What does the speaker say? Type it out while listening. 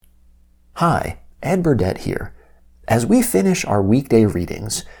Hi, Ed Burdett here. As we finish our weekday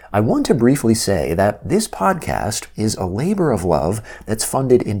readings, I want to briefly say that this podcast is a labor of love that's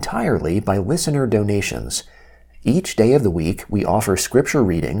funded entirely by listener donations. Each day of the week, we offer scripture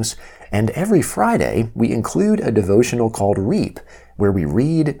readings, and every Friday, we include a devotional called Reap, where we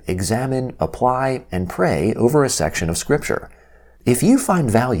read, examine, apply, and pray over a section of scripture. If you find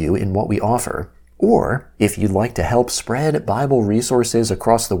value in what we offer, or if you'd like to help spread Bible resources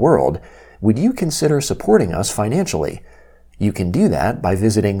across the world, would you consider supporting us financially? You can do that by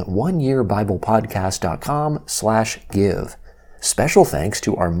visiting oneyearbiblepodcast.com/give. Special thanks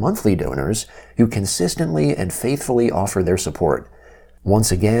to our monthly donors who consistently and faithfully offer their support.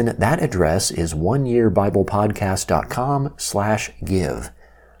 Once again, that address is oneyearbiblepodcast.com/give.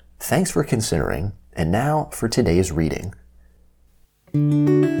 Thanks for considering, and now for today's reading.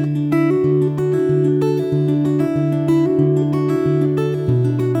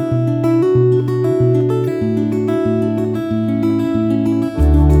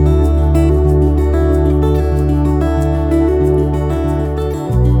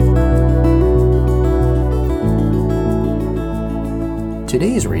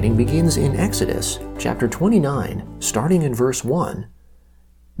 Today's reading begins in Exodus, chapter 29, starting in verse 1.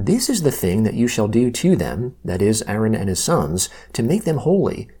 This is the thing that you shall do to them, that is, Aaron and his sons, to make them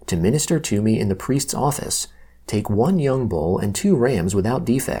holy, to minister to me in the priest's office. Take 1 young bull and 2 rams without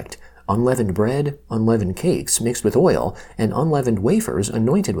defect, unleavened bread, unleavened cakes mixed with oil, and unleavened wafers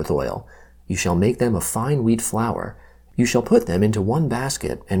anointed with oil. You shall make them of fine wheat flour. You shall put them into 1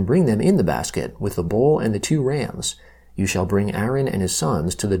 basket, and bring them in the basket, with the bull and the 2 rams. You shall bring Aaron and his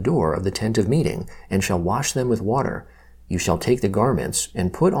sons to the door of the tent of meeting, and shall wash them with water. You shall take the garments,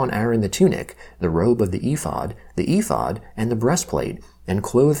 and put on Aaron the tunic, the robe of the ephod, and the breastplate, and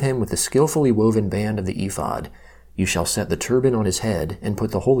clothe him with the skillfully woven band of the ephod. You shall set the turban on his head, and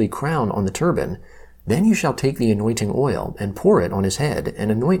put the holy crown on the turban. Then you shall take the anointing oil, and pour it on his head,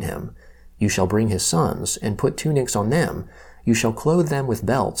 and anoint him. You shall bring his sons, and put tunics on them. You shall clothe them with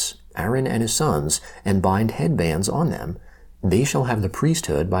belts, Aaron and his sons, and bind headbands on them. They shall have the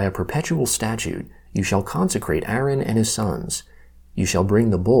priesthood by a perpetual statute. You shall consecrate Aaron and his sons. You shall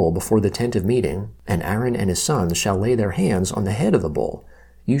bring the bull before the tent of meeting, and Aaron and his sons shall lay their hands on the head of the bull.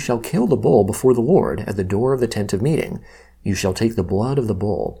 You shall kill the bull before the Lord at the door of the tent of meeting. You shall take the blood of the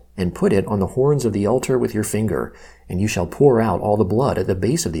bull, and put it on the horns of the altar with your finger, and you shall pour out all the blood at the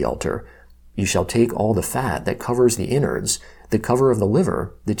base of the altar. You shall take all the fat that covers the innards, the cover of the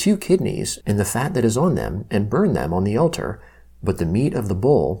liver, the 2 kidneys, and the fat that is on them, and burn them on the altar. But the meat of the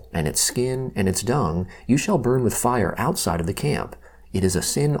bull, and its skin, and its dung, you shall burn with fire outside of the camp. It is a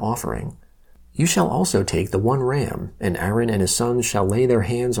sin offering. You shall also take the 1 ram, and Aaron and his sons shall lay their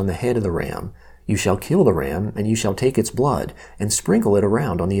hands on the head of the ram. You shall kill the ram, and you shall take its blood, and sprinkle it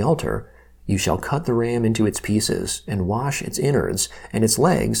around on the altar. You shall cut the ram into its pieces, and wash its innards, and its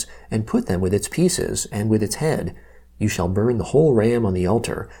legs, and put them with its pieces, and with its head. You shall burn the whole ram on the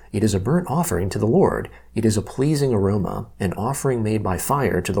altar. It is a burnt offering to the Lord. It is a pleasing aroma, an offering made by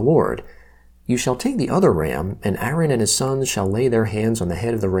fire to the Lord. You shall take the other ram, and Aaron and his sons shall lay their hands on the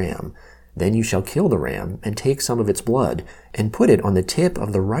head of the ram. Then you shall kill the ram, and take some of its blood, and put it on the tip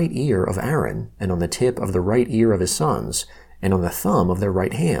of the right ear of Aaron, and on the tip of the right ear of his sons, and on the thumb of their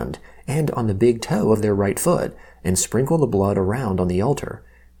right hand, and on the big toe of their right foot, and sprinkle the blood around on the altar.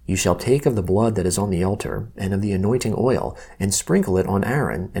 You shall take of the blood that is on the altar, and of the anointing oil, and sprinkle it on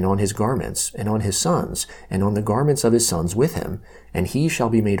Aaron, and on his garments, and on his sons, and on the garments of his sons with him, and he shall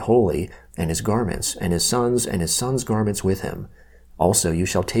be made holy, and his garments, and his sons' garments with him. Also you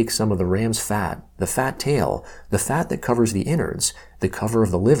shall take some of the ram's fat, the fat tail, the fat that covers the innards, the cover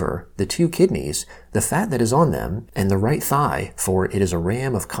of the liver, the 2 kidneys, the fat that is on them, and the right thigh, for it is a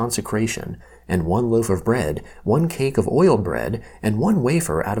ram of consecration, and 1 loaf of bread, 1 cake of oiled bread, and 1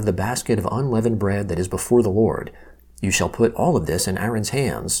 wafer out of the basket of unleavened bread that is before the Lord. You shall put all of this in Aaron's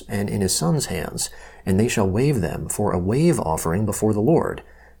hands, and in his sons' hands, and they shall wave them for a wave offering before the Lord.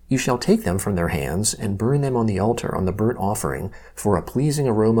 You shall take them from their hands, and burn them on the altar on the burnt offering, for a pleasing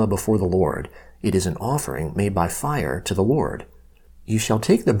aroma before the Lord. It is an offering made by fire to the Lord. You shall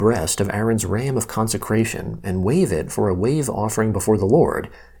take the breast of Aaron's ram of consecration, and wave it for a wave offering before the Lord.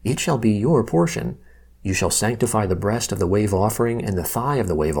 It shall be your portion. You shall sanctify the breast of the wave offering, and the thigh of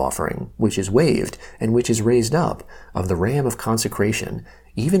the wave offering, which is waved, and which is raised up, of the ram of consecration,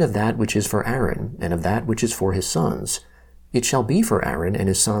 even of that which is for Aaron, and of that which is for his sons. It shall be for Aaron and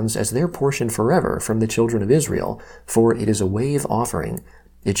his sons as their portion forever from the children of Israel, for it is a wave offering.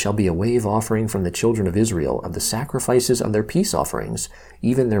 It shall be a wave offering from the children of Israel of the sacrifices of their peace offerings,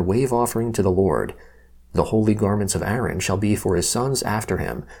 even their wave offering to the Lord. The holy garments of Aaron shall be for his sons after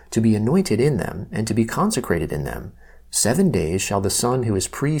him, to be anointed in them, and to be consecrated in them. 7 days shall the son who is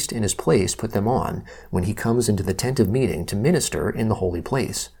priest in his place put them on, when he comes into the tent of meeting to minister in the holy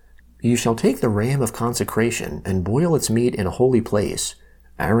place. You shall take the ram of consecration, and boil its meat in a holy place.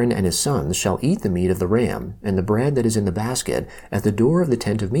 Aaron and his sons shall eat the meat of the ram, and the bread that is in the basket, at the door of the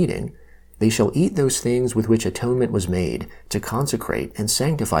tent of meeting. They shall eat those things with which atonement was made, to consecrate and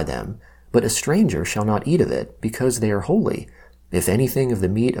sanctify them. But a stranger shall not eat of it, because they are holy. If anything of the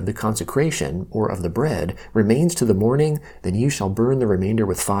meat of the consecration, or of the bread, remains to the morning, then you shall burn the remainder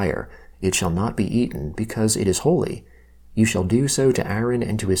with fire. It shall not be eaten, because it is holy. You shall do so to Aaron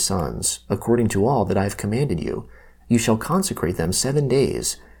and to his sons, according to all that I have commanded you. You shall consecrate them 7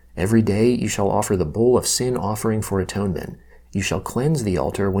 days. Every day you shall offer the bull of sin offering for atonement. You shall cleanse the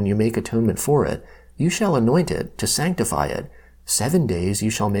altar when you make atonement for it. You shall anoint it, to sanctify it. 7 days you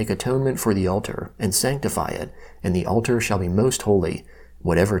shall make atonement for the altar, and sanctify it, and the altar shall be most holy.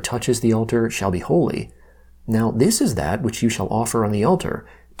 Whatever touches the altar shall be holy. Now this is that which you shall offer on the altar,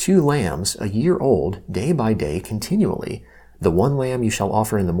 2 lambs, a year old, day by day continually. The 1 lamb you shall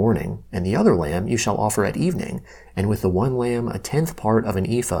offer in the morning, and the other lamb you shall offer at evening, and with the 1 lamb 1/10 part of an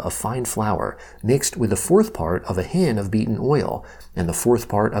ephah of fine flour, mixed with the 1/4 part of a hin of beaten oil, and the 1/4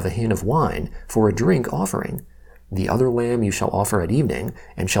 part of a hin of wine, for a drink offering. The other lamb you shall offer at evening,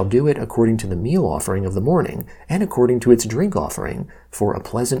 and shall do it according to the meal offering of the morning, and according to its drink offering, for a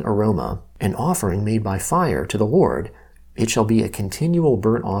pleasant aroma, an offering made by fire to the Lord. It shall be a continual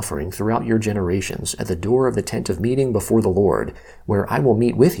burnt offering throughout your generations at the door of the tent of meeting before the Lord, where I will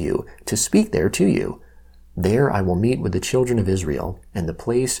meet with you, to speak there to you. There I will meet with the children of Israel, and the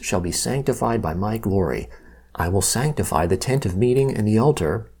place shall be sanctified by my glory. I will sanctify the tent of meeting and the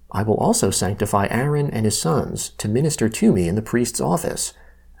altar. I will also sanctify Aaron and his sons to minister to me in the priest's office.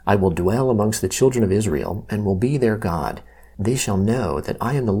 I will dwell amongst the children of Israel, and will be their God. They shall know that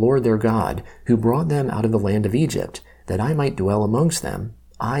I am the Lord their God, who brought them out of the land of Egypt, that I might dwell amongst them.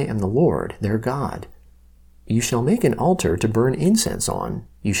 I am the Lord their God. You shall make an altar to burn incense on.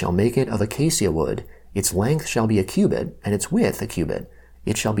 You shall make it of acacia wood. Its length shall be a cubit, and its width a cubit.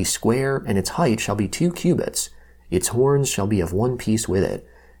 It shall be square, and its height shall be 2 cubits. Its horns shall be of 1 piece with it.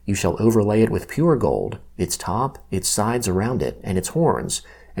 You shall overlay it with pure gold, its top, its sides around it, and its horns,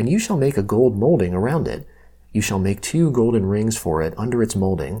 and you shall make a gold molding around it. You shall make 2 golden rings for it under its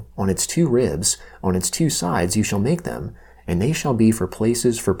molding, on its 2 ribs, on its 2 sides you shall make them, and they shall be for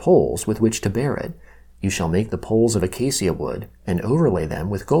places for poles with which to bear it. You shall make the poles of acacia wood, and overlay them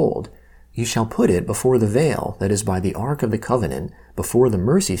with gold. You shall put it before the veil that is by the ark of the covenant, before the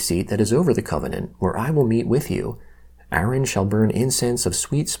mercy seat that is over the covenant, where I will meet with you. Aaron shall burn incense of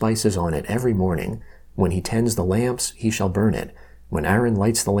sweet spices on it every morning. When he tends the lamps, he shall burn it. When Aaron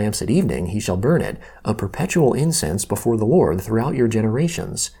lights the lamps at evening, he shall burn it, a perpetual incense before the Lord throughout your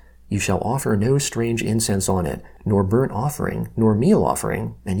generations. You shall offer no strange incense on it, nor burnt offering, nor meal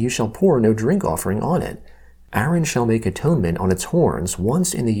offering, and you shall pour no drink offering on it. Aaron shall make atonement on its horns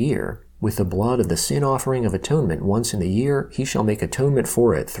once in the year. With the blood of the sin offering of atonement once in the year, he shall make atonement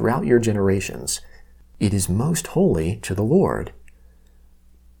for it throughout your generations. It is most holy to the Lord.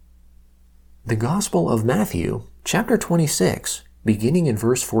 The Gospel of Matthew, chapter 26, beginning in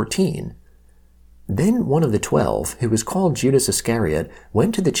verse 14. Then one of the 12, who was called Judas Iscariot,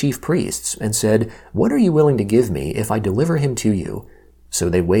 went to the chief priests and said, "What are you willing to give me if I deliver him to you?" So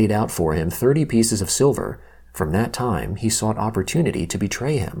they weighed out for him 30 pieces of silver. From that time he sought opportunity to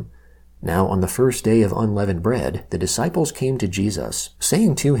betray him. Now on the first day of unleavened bread, the disciples came to Jesus,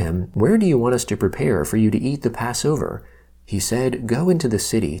 saying to him, "Where do you want us to prepare for you to eat the Passover?" He said, "Go into the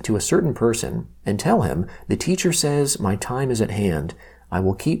city to a certain person, and tell him, 'The teacher says, my time is at hand. I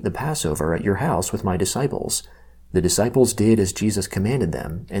will keep the Passover at your house with my disciples.'" The disciples did as Jesus commanded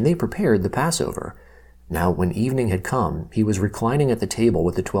them, and they prepared the Passover. Now when evening had come, he was reclining at the table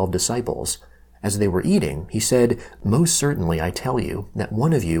with the 12 disciples. As they were eating, he said, "Most certainly I tell you that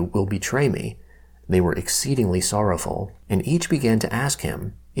one of you will betray me." They were exceedingly sorrowful, and each began to ask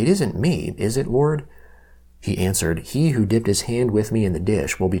him, "It isn't me, is it, Lord?" He answered, "He who dipped his hand with me in the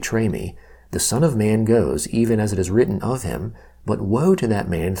dish will betray me. The Son of Man goes even as it is written of him, but woe to that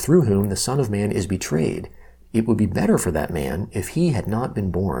man through whom the Son of Man is betrayed. It would be better for that man if he had not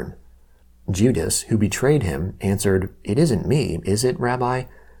been born." Judas, who betrayed him, answered, "It isn't me, is it, Rabbi?"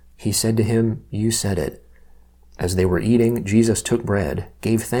 He said to him, "You said it." As they were eating, Jesus took bread,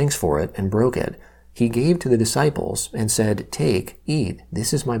 gave thanks for it, and broke it. He gave to the disciples, and said, "Take, eat,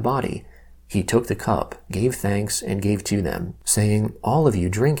 this is my body." He took the cup, gave thanks, and gave to them, saying, "All of you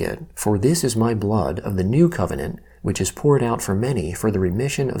drink it, for this is my blood of the new covenant, which is poured out for many for the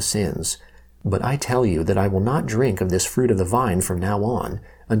remission of sins. But I tell you that I will not drink of this fruit of the vine from now on,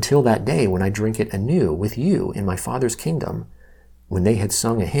 until that day when I drink it anew with you in my Father's kingdom." When they had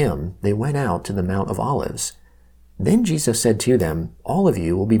sung a hymn, they went out to the Mount of Olives. Then Jesus said to them, "All of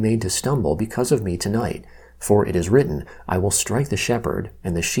you will be made to stumble because of me tonight, for it is written, 'I will strike the shepherd,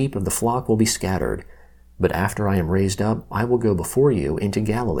 and the sheep of the flock will be scattered.' But after I am raised up, I will go before you into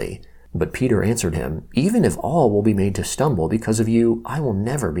Galilee." But Peter answered him, "Even if all will be made to stumble because of you, I will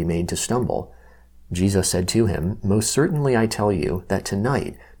never be made to stumble." Jesus said to him, "Most certainly I tell you that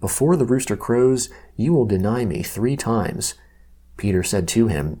tonight, before the rooster crows, you will deny me 3 times. Peter said to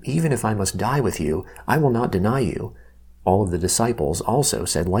him, "Even if I must die with you, I will not deny you." All of the disciples also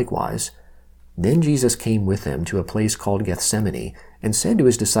said likewise. Then Jesus came with them to a place called Gethsemane, and said to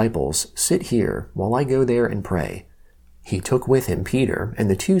his disciples, "Sit here, while I go there and pray." He took with him Peter and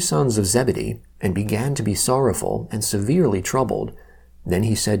the 2 sons of Zebedee, and began to be sorrowful and severely troubled. Then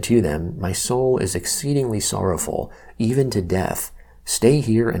he said to them, "My soul is exceedingly sorrowful, even to death. Stay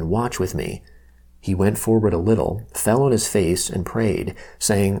here and watch with me." He went forward a little, fell on his face, and prayed,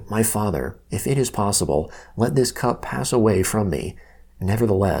 saying, "My Father, if it is possible, let this cup pass away from me.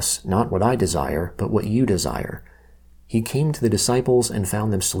 Nevertheless, not what I desire, but what you desire." He came to the disciples and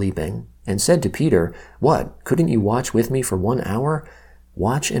found them sleeping, and said to Peter, "What, couldn't you watch with me for 1 hour?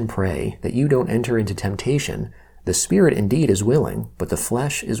 Watch and pray, that you don't enter into temptation. The spirit indeed is willing, but the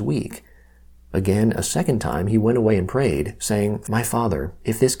flesh is weak." Again, a second time, he went away and prayed, saying, "My Father,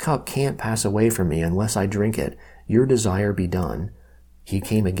 if this cup can't pass away from me unless I drink it, your desire be done." He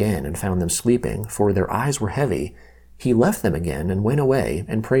came again and found them sleeping, for their eyes were heavy. He left them again and went away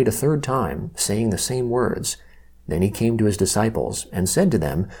and prayed a 3rd time, saying the same words. Then he came to his disciples and said to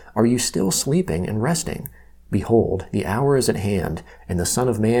them, "Are you still sleeping and resting? Behold, the hour is at hand, and the Son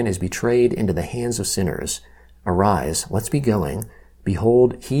of Man is betrayed into the hands of sinners. Arise, let's be going.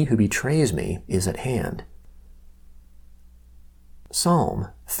 Behold, he who betrays me is at hand." Psalm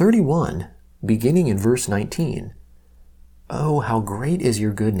 31, beginning in verse 19. "Oh, how great is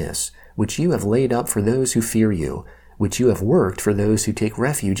your goodness, which you have laid up for those who fear you, which you have worked for those who take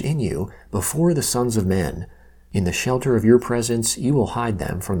refuge in you before the sons of men. In the shelter of your presence you will hide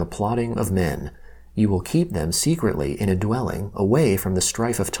them from the plotting of men. You will keep them secretly in a dwelling, away from the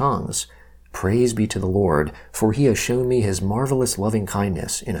strife of tongues. Praise be to the Lord, for he has shown me his marvelous loving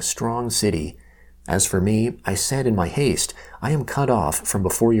kindness in a strong city. As for me, I said in my haste, I am cut off from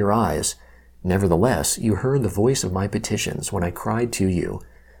before your eyes. Nevertheless, you heard the voice of my petitions when I cried to you.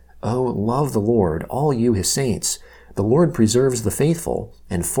 Oh, love the Lord, all you his saints. The Lord preserves the faithful,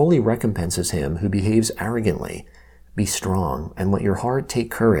 and fully recompenses him who behaves arrogantly. Be strong, and let your heart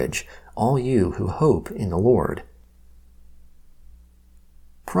take courage, all you who hope in the Lord."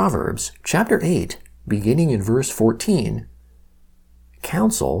 Proverbs chapter 8, beginning in verse 14.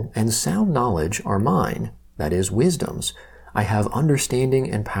 "Counsel and sound knowledge are mine, that is, wisdom's. I have understanding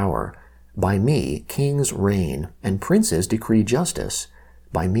and power. By me kings reign, and princes decree justice.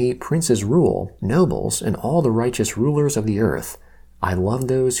 By me princes rule, nobles, and all the righteous rulers of the earth. I love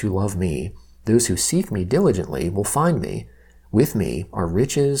those who love me. Those who seek me diligently will find me. With me are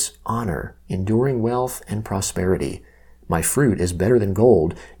riches, honor, enduring wealth, and prosperity. My fruit is better than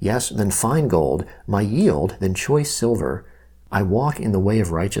gold, yes, than fine gold, my yield than choice silver. I walk in the way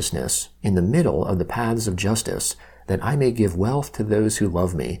of righteousness, in the middle of the paths of justice, that I may give wealth to those who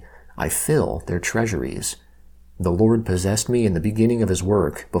love me. I fill their treasuries. The Lord possessed me in the beginning of his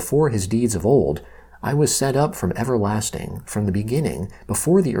work, before his deeds of old. I was set up from everlasting, from the beginning,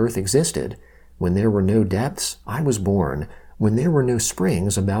 before the earth existed. When there were no depths, I was born. When there were no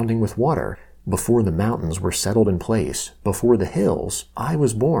springs abounding with water, before the mountains were settled in place, before the hills, I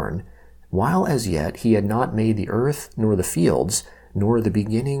was born. While as yet he had not made the earth, nor the fields, nor the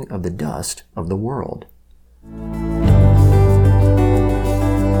beginning of the dust of the world."